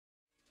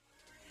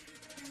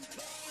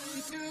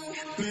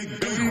What's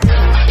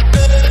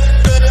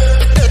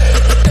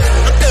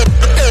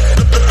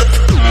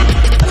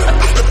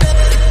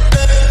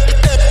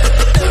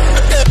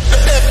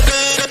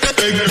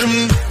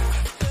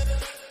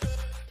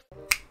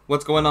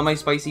going on, my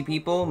spicy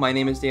people? My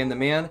name is Dan the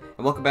Man,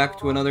 and welcome back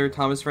to another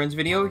Thomas Friends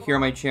video here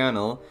on my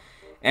channel.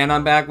 And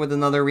I'm back with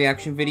another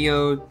reaction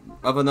video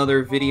of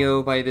another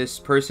video by this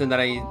person that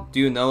I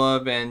do know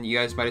of, and you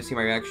guys might have seen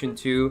my reaction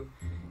to.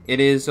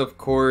 It is, of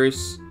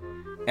course,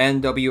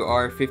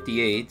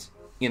 NWR58,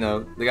 you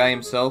know, the guy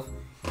himself.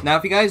 Now,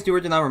 if you guys do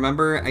or do not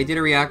remember, I did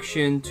a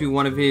reaction to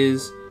one of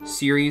his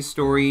series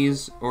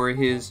stories, or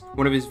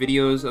one of his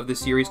videos of the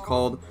series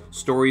called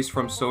Stories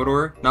from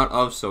Sodor. Not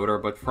of Sodor,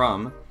 but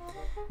from.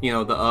 You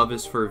know, the of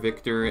is for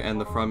Victor,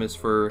 and the from is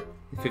for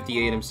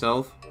 58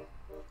 himself.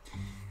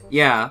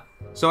 Yeah,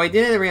 so I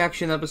did a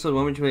reaction episode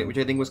 1, which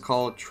I think was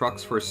called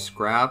Trucks for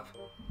Scrap.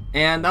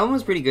 And that one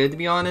was pretty good, to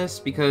be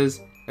honest, because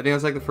I think it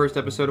was like the first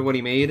episode of what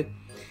he made.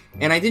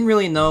 And I didn't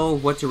really know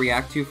what to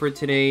react to for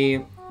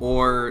today,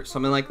 or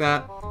something like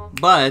that.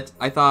 But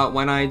I thought,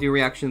 why not I do a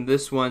reaction to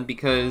this one,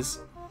 because,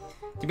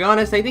 to be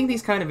honest, I think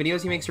these kind of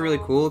videos he makes are really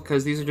cool,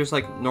 because these are just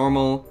like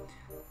normal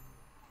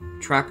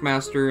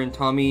Trackmaster and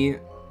Tommy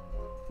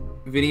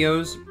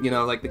videos, you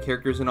know, like the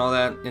characters and all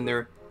that in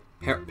their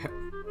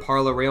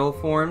parallel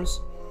forms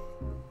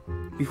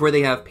before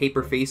they have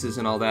paper faces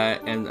and all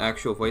that and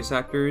actual voice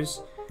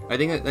actors. I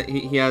think that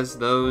he has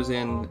those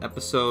in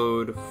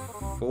episode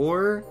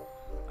 4.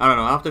 I don't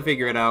know, I'll have to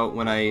figure it out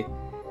when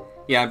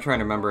yeah, I'm trying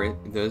to remember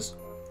it does.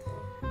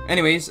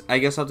 Anyways, I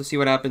guess I'll have to see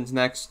what happens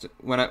next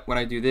when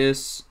I do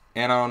this,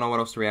 and I don't know what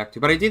else to react to,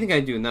 but I do think I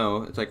do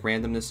know. It's like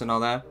randomness and all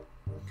that.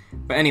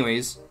 But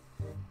anyways,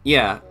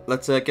 yeah,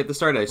 let's get this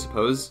started, I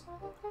suppose.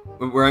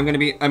 Where I'm gonna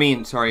be,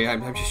 sorry,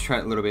 I'm just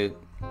trying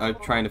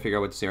to figure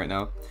out what to say right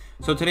now.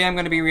 So today I'm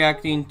gonna be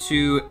reacting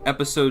to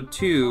episode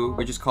 2,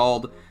 which is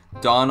called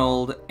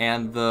Donald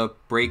and the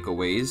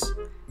Breakaways.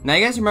 Now,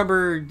 you guys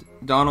remember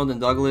Donald and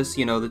Douglas,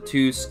 you know, the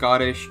two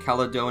Scottish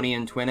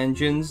Caledonian twin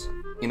engines?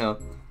 You know,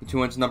 the two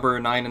ones, number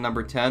 9 and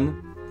number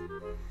 10?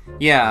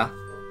 Yeah.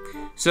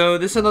 So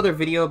this is another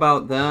video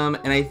about them,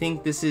 and I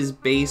think this is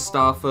based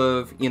off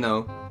of, you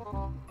know,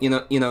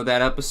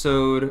 that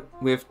episode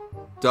with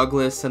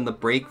Douglas and the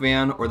brake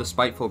van, or the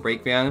spiteful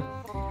brake van.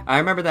 I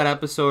remember that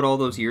episode all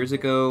those years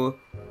ago,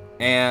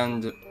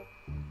 and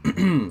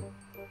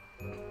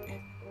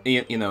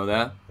you know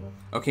that.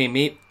 Okay,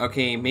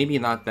 maybe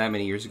not that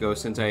many years ago,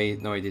 since I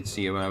know I did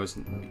see it when I was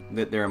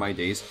there in my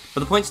days.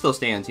 But the point still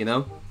stands, you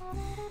know.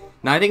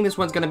 Now I think this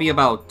one's gonna be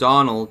about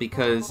Donald,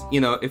 because,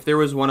 you know, if there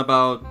was one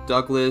about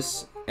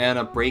Douglas and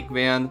a brake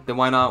van, then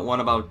why not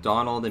one about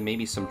Donald and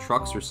maybe some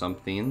trucks or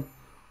something,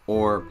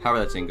 or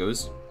however that thing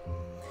goes.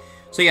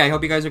 So yeah, I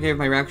hope you guys are okay with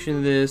my reaction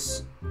to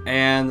this,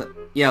 and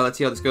yeah, let's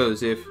see how this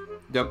goes.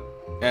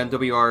 And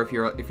WR, if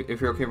you're okay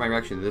with my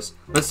reaction to this,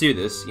 let's do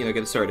this, you know,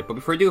 get it started. But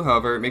before I do,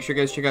 however, make sure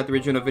you guys check out the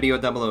original video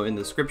down below in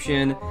the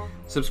description.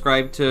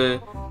 Subscribe to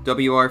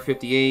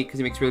WR58, because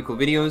he makes really cool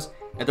videos.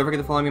 And don't forget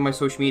to follow me on my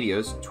social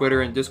medias,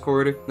 Twitter and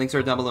Discord. Links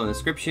are down below in the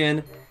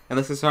description. And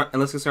let's get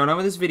started on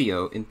with this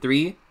video in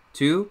 3,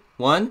 2,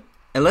 1,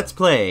 and let's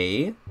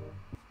play.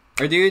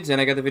 Alright, dudes, and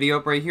I got the video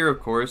up right here,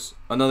 of course.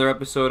 Another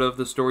episode of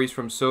the Stories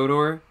from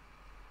Sodor.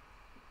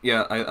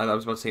 Yeah, I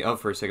was about to say of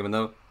for a second, but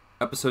no.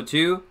 Episode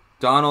 2,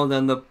 Donald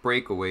and the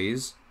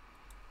Breakaways.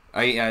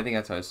 I think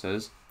that's how it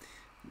says.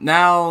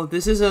 Now,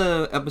 this is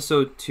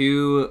episode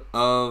 2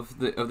 of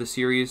the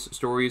series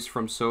Stories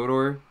from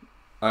Sodor.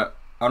 I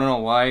don't know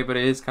why, but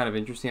it is kind of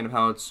interesting of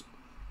how it's,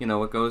 you know,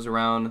 what goes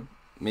around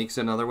makes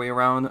it another way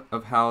around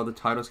of how the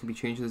titles can be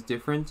changed as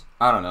different.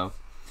 I don't know.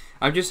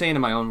 I'm just saying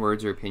in my own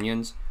words or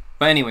opinions.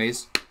 But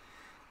anyways,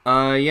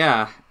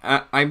 yeah,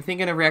 I'm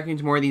thinking of reacting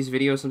to more of these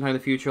videos sometime in the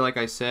future, like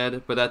I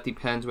said, but that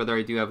depends whether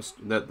I do have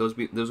those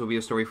will be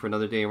a story for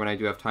another day when I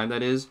do have time,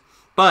 that is.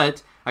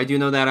 But I do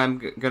know that I'm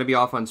gonna be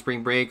off on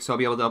spring break, so I'll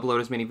be able to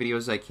upload as many videos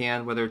as I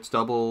can, whether it's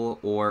double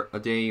or a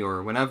day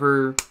or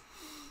whenever,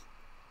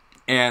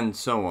 and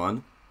so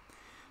on.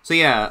 So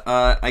yeah,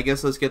 I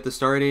guess let's get this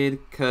started,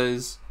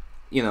 cause,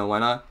 you know, why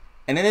not?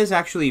 And it is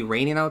actually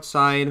raining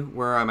outside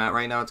where I'm at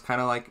right now. It's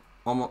kind of like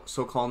almost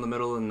so cold in the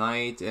middle of the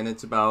night, and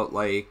it's about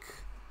like,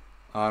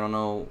 I don't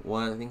know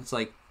what, I think it's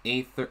like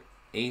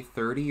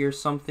 8:30 or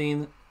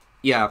something.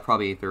 Yeah,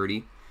 probably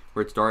 8:30,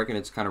 where it's dark and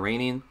it's kind of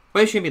raining.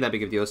 But it shouldn't be that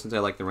big of a deal since I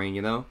like the rain,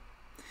 you know.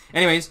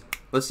 Anyways,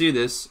 let's do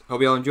this.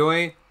 Hope y'all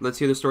enjoy. Let's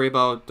hear the story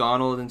about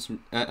Donald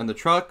and the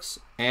trucks,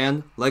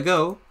 and let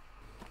go.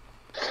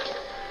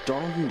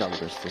 Donald and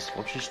Douglas, the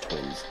Scottish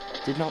twins,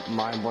 did not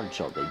mind what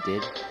job they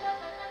did.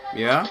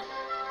 Yeah?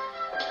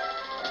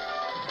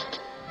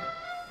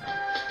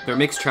 They're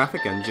mixed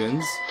traffic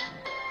engines.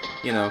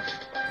 You know,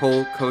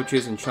 pull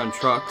coaches and shun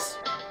trucks.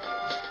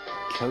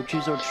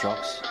 Coaches or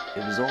trucks,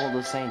 it was all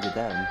the same to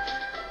them.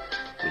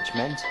 Which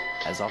meant,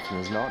 as often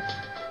as not,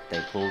 they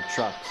pulled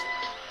trucks,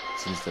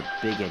 since the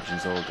big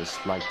engines all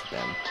disliked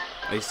them.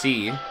 I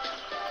see.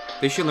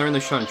 They should learn to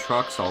shun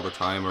trucks all the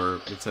time, or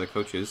instead of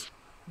coaches.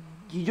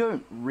 You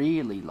don't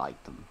really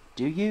like them,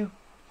 do you?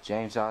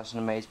 James asked in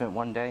amazement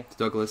one day. It's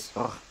Douglas.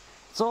 Ugh,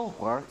 it's all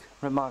work,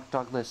 remarked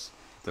Douglas.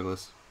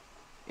 Douglas.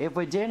 If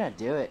we didn't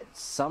do it,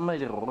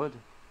 somebody would.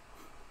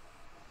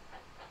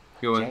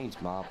 Go on.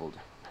 James marveled.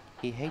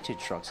 He hated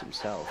trucks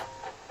himself,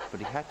 but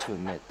he had to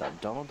admit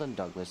that Donald and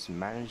Douglas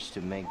managed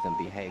to make them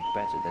behave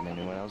better than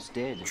anyone else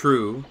did.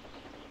 True.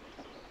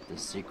 The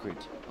secret,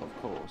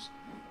 of course,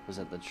 was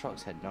that the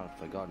trucks had not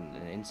forgotten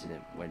an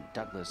incident when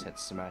Douglas had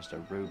smashed a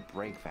rude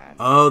brake van.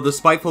 Oh, the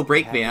spiteful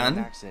brake It had been an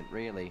van. accident,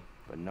 really,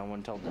 but no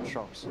one told the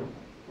trucks,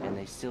 and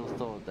they still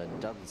thought that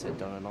Douglas had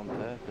done it on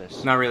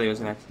purpose. Not really, it was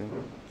an accident.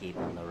 Keep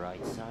on the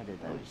right side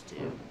of those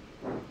two,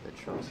 the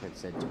trucks had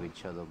said to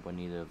each other when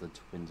neither of the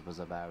twins was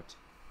about.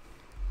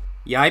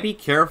 Yeah, I'd be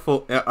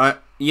careful.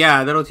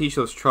 Yeah, that'll teach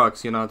those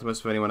trucks, not to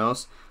mess with anyone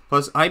else.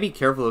 Plus, I'd be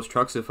careful of those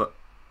trucks if...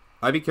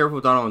 I'd be careful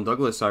with Donald and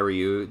Douglas, I were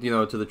you,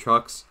 to the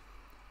trucks.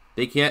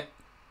 They can't...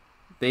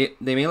 They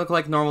may look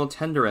like normal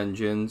tender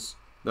engines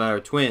that are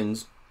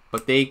twins,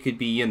 but they could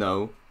be,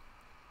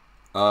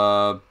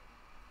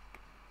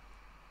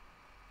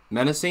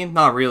 menacing?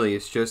 Not really,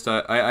 it's just...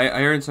 I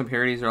heard some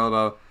parodies are all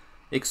about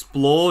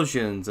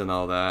explosions and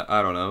all that.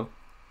 I don't know.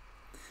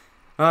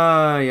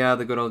 Yeah,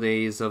 the good old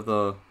days of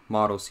the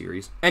model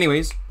series.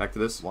 Anyways, back to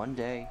this. One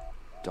day,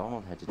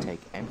 Donald had to take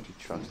empty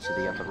trucks to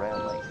the upper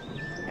railway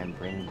and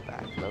bring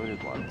back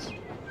loaded ones.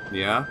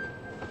 Yeah.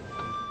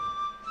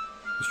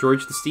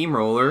 George the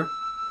Steamroller.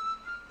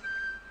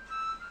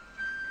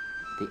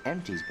 The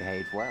empties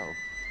behaved well,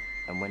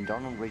 and when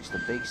Donald reached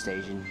the big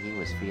station, he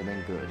was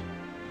feeling good.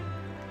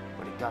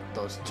 But he got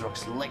those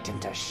trucks licked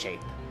into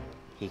shape.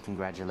 He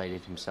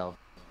congratulated himself.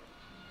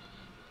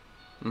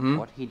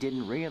 What he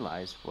didn't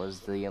realize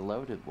was the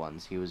loaded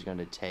ones he was going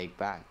to take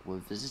back were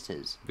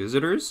visitors.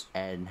 Visitors?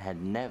 And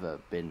had never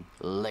been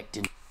licked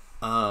into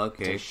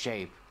okay.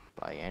 shape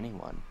by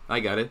anyone. I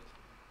got it.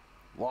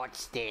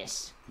 What's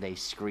this? They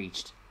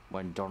screeched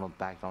when Donald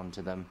backed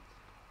onto them.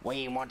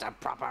 We want a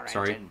proper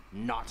engine,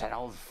 not an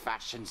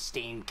old-fashioned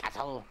steam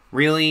kettle.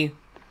 Really?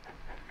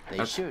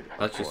 They should,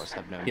 of course,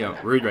 have known better.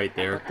 Rude right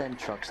there. But then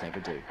trucks never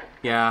do.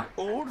 Yeah.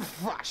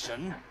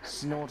 Old-fashioned?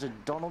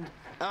 Snorted Donald.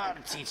 I'll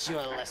teach you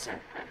a lesson.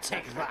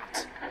 Take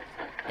that.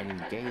 And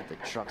he gave the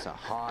trucks a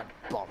hard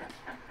bump.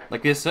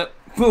 Like this,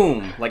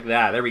 boom, like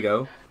that. There we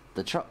go.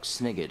 The truck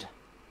sniggered.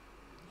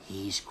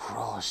 He's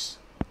cross,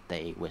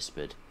 they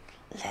whispered.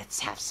 Let's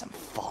have some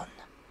fun.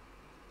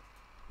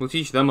 We'll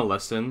teach them a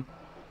lesson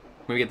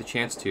when we get the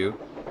chance to.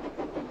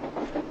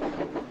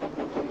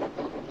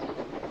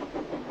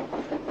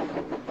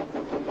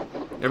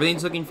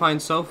 Everything's looking fine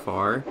so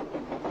far.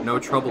 No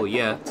trouble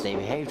yet. They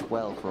behaved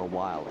well for a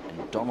while,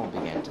 and Donald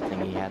began to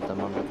think he had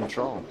them under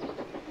control.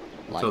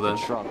 Like So the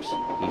then- trucks,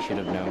 he should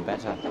have known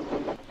better.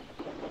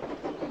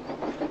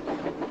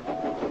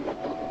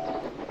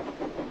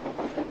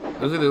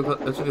 That's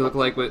what they look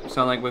like.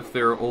 Sound like with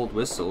their old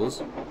whistles.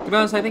 To be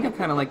honest, I think I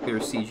kind of like their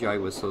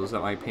CGI whistles.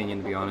 In my opinion,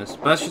 to be honest,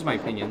 but that's just my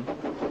opinion.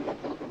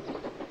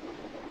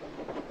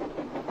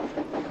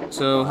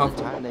 So By how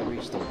the time they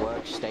reached the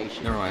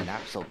workstation, Never mind. an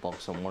axle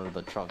box on one of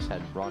the trucks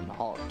had run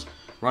hot.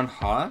 run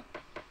hot?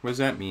 What does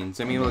that mean? Does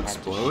that mean it'll They had to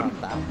explode?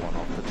 shut that one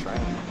off the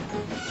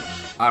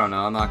train. I don't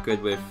know. I'm not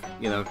good with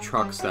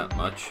trucks that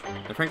much.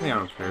 And frankly, I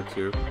don't care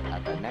to.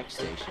 At the next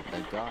station, the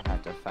guard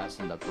had to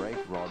fasten the brake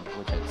rod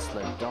which had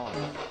slipped on,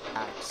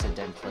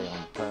 accidentally on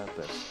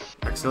purpose.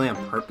 Accidentally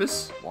on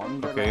purpose?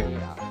 One Okay. delay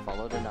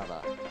followed another,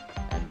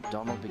 and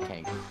Donald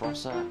became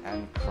crosser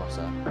and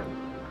crosser.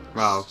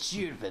 Wow.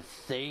 Stupid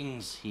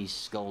things, he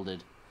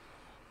scolded.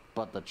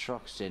 But the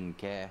trucks didn't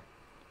care.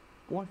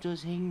 What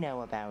does he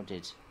know about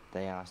it?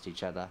 They asked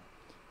each other.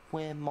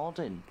 We're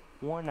modern.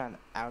 We're not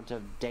out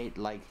of date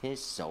like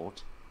his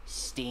sort.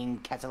 Steam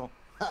kettle.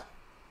 Huh.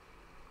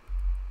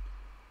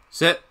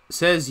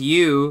 Says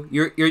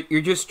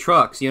you're just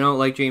trucks,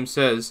 like James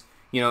says.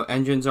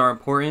 Engines are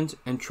important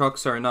and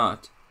trucks are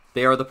not.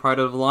 They are the pride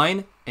of the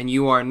line and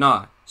you are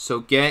not. So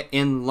get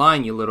in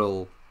line, you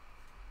little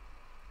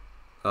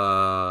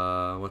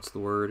what's the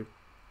word?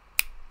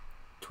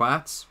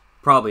 Twats?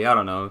 Probably, I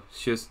don't know.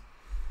 It's just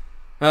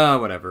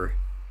whatever.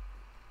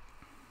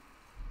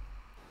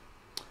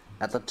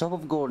 At the top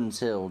of Gordon's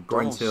Hill,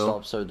 Gordon's Donald Hill.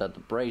 stopped so that the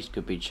brakes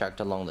could be chucked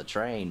along the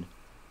train.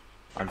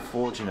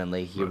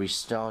 Unfortunately, he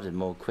restarted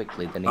more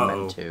quickly than he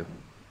meant to.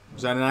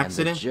 Was that an And the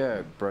accident?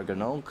 jerk broke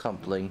an old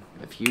coupling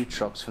a few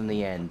trucks from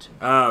the end.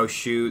 Oh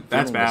shoot,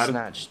 that's Feeling the bad.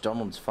 snatch,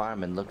 Donald's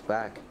firemen looked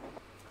back.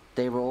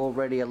 They were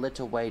already a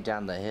little way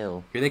down the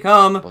hill, Here they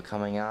come. but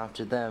coming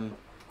after them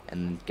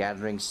and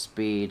gathering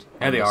speed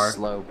There on they the are.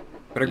 slope.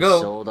 Better he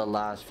go. saw the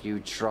last few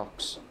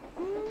trucks.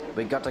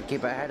 We got to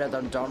keep ahead of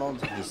them,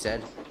 Donald, he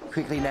said.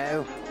 Quickly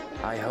now.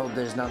 I hope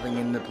there's nothing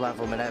in the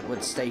platform at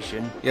Atwood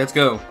Station. Yeah, let's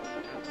go.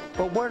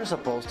 But we're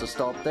supposed to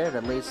stop there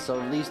to leave some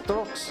of these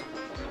trucks,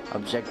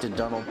 objected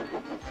Donald.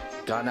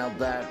 Can't help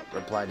that,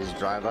 replied his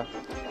driver.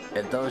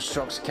 If those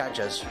trucks catch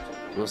us,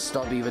 we'll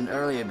stop even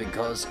earlier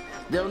because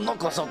they'll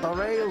knock us off the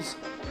rails.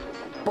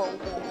 But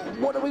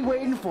what are we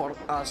waiting for?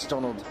 Asked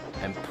Donald,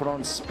 and put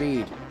on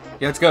speed.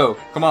 Yeah, let's go.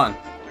 Come on.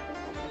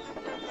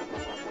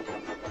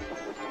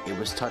 It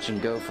was touch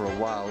and go for a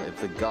while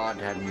if the guard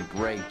hadn't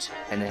braked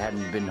and it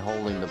hadn't been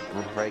holding the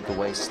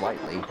breakaway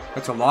slightly.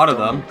 That's a lot of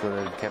Donald them.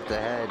 could have kept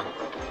ahead.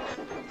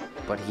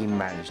 But he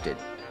managed it.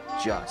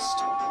 Just.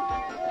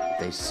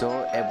 They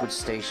saw Edward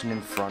Station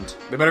in front.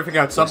 They better figure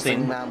out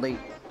something. Whistling loudly,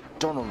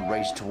 Donald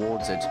raced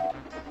towards it.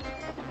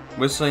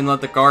 Whistling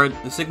let the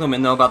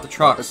signalman know about the The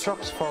trucks.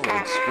 trucks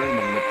followed,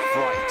 screaming with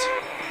fright.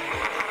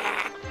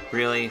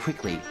 Really?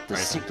 Quickly, the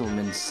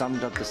signalman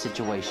summed up the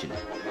situation.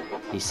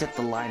 He set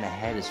the line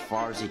ahead as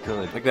far as he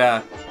could, Like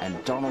that.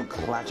 and Donald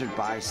clattered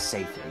by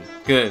safely.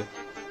 Good.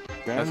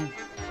 Then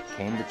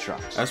came the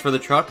trucks. As for the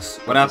trucks,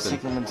 what The happened?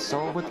 signalman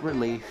saw with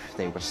relief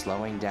they were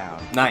slowing down,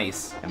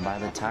 Nice. and by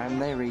the time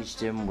they reached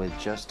him with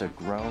just a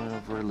groan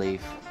of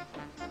relief,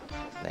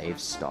 they've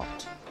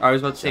stopped. I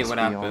was about to say Just what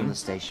beyond happened. the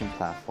station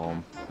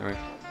platform. Alright.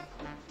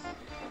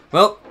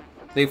 Well,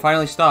 they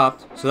finally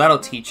stopped, so that'll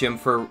teach him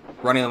for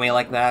running away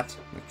like that.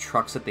 The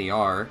trucks that they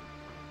are.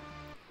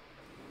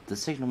 The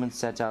signalman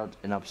set out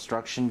an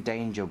obstruction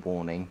danger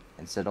warning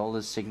and set all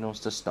his signals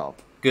to stop.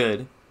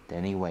 Good.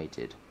 Then he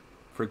waited.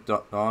 For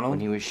Donald? When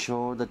he was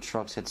sure the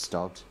trucks had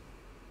stopped,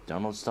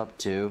 Donald stopped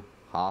too,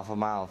 half a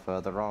mile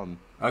further on.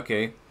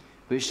 Okay.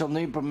 We shall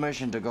need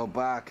permission to go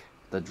back,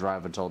 the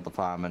driver told the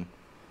fireman.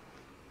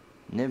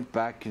 Nip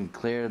back and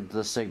clear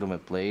the signalman,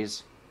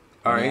 please.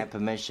 When he Alright. had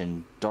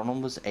permission,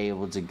 Donald was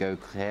able to go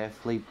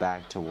carefully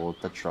back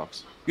toward the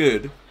trucks.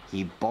 Good.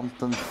 He bumped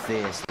them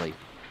fiercely.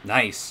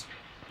 Nice.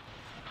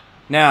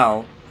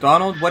 Now,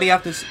 Donald, what do you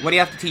have to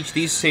teach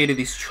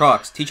these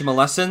trucks? Teach them a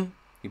lesson?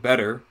 You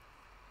better.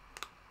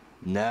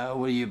 Now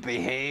will you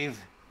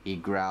behave? He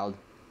growled.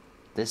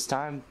 This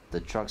time, the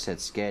trucks had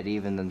scared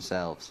even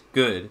themselves.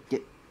 Good.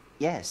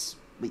 Yes,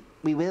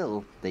 we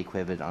will, they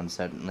quivered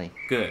uncertainly.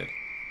 Good.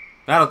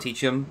 That'll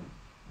teach him.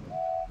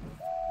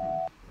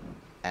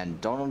 And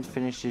Donald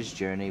finished his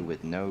journey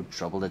with no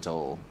trouble at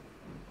all.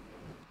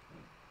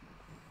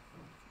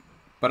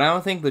 But I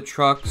don't think the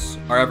trucks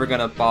are ever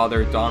gonna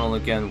bother Donald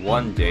again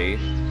one day.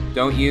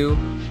 Don't you?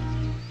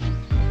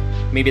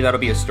 Maybe that'll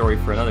be a story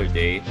for another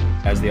day,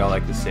 as they all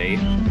like to say.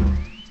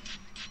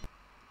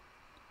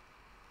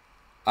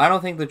 I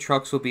don't think the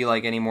trucks will be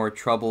like any more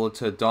trouble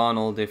to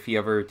Donald if he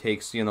ever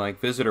takes, like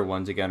visitor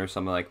ones again or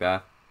something like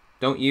that.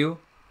 Don't you?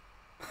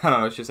 I don't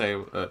know, let's just say,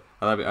 I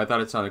thought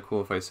it sounded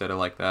cool if I said it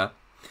like that.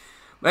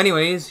 But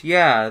anyways,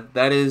 yeah,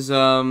 that is,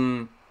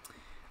 of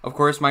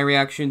course, my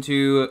reaction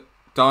to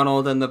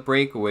Donald and the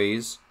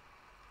Breakaways,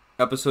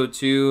 episode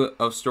 2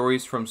 of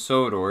Stories from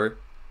Sodor,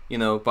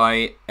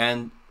 by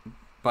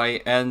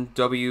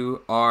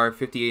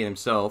NWR58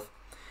 himself.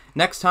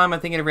 Next time, I'm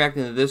thinking of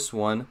reacting to this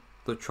one,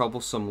 The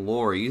Troublesome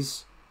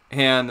Lorries,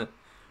 and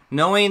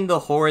knowing the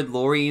horrid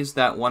lorries,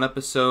 that one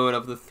episode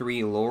of the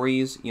 3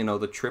 lorries,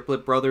 the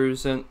Triplet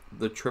Brothers and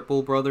the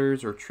Triple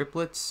Brothers or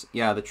Triplets,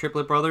 yeah, the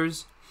Triplet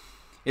Brothers.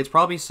 It's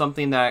probably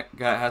something that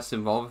has to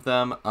involve with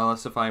them,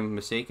 unless if I'm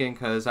mistaken,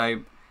 because I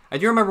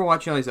do remember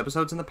watching all these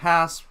episodes in the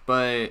past,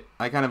 but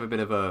I kind of have a bit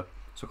of a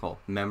so-called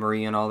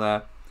memory and all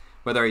that,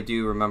 whether I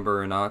do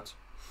remember or not.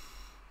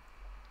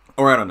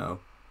 Or I don't know.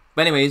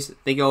 But anyways,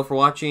 thank you all for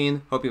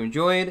watching. Hope you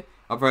enjoyed.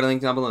 I'll provide a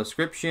link down below in the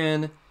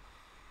description.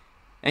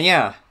 And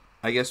yeah,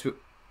 thanks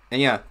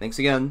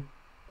again.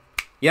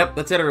 Yep,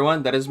 that's it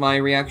everyone. That is my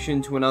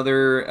reaction to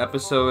another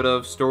episode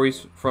of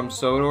Stories from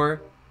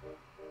Sodor.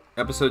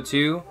 Episode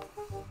 2.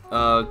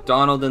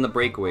 Donald and the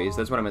Breakaways.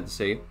 That's what I meant to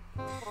say.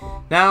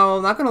 Now,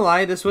 not gonna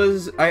lie,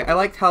 I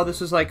liked how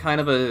this was like kind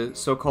of a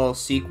so-called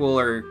sequel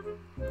or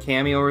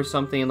cameo or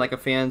something, like a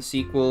fan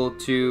sequel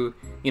to,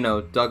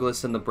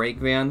 Douglas and the Brake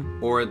Van,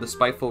 or the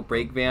Spiteful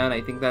Brake Van. I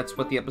think that's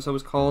what the episode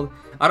was called.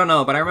 I don't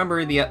know, but I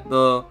remember in the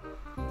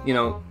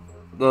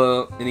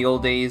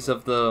old days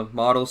of the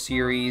model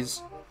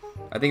series,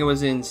 I think it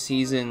was in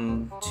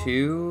season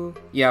 2.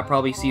 Yeah,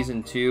 probably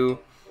season 2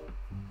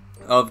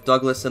 of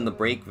Douglas and the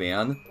Brake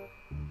Van.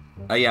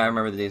 Yeah, I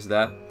remember the days of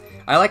that.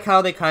 I like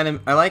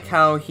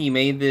how he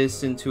made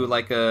this into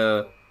like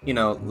a,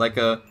 like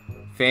a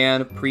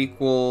fan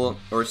prequel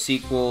or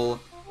sequel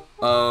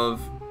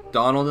of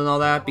Donald and all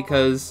that,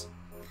 because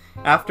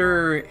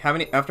after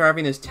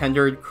having his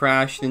tender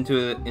crashed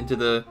into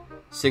the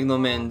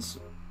signalman's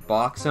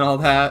box and all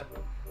that,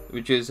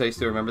 which is, I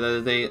still remember that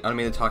other day. I don't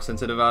mean to talk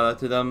sensitive about that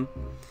to them.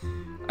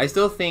 I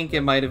still think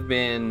it might have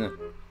been,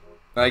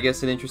 I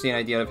guess, an interesting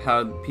idea of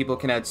how people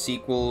can add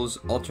sequels,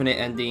 alternate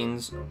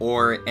endings,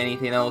 or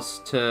anything else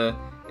to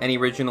any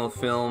original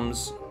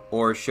films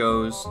or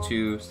shows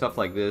to stuff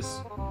like this.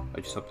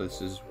 I just hope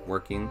this is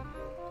working.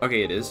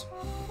 Okay, it is.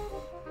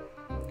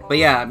 But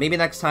yeah, maybe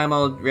next time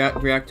I'll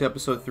react to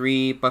episode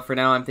 3, but for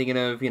now I'm thinking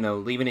of,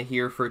 leaving it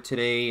here for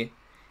today.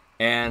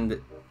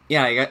 And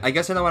yeah, I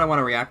guess I know what I want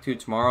to react to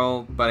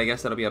tomorrow, but I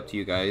guess that'll be up to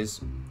you guys,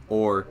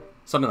 or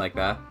something like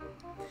that.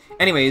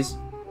 Anyways,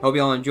 hope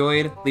you all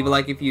enjoyed. Leave a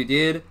like if you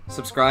did,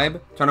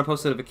 subscribe, turn on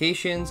post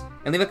notifications,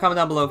 and leave a comment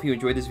down below if you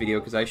enjoyed this video,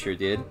 because I sure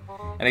did.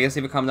 And I guess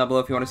leave a comment down below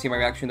if you want to see my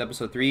reaction to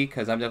episode 3,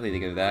 because I'm definitely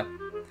thinking of that.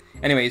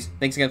 Anyways,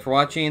 thanks again for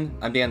watching.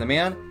 I'm Dan the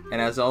Man,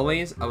 and as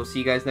always, I will see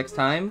you guys next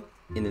time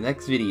in the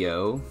next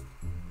video,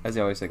 as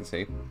I always like to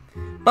say.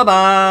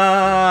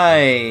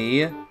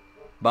 Bye-bye!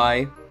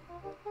 Bye.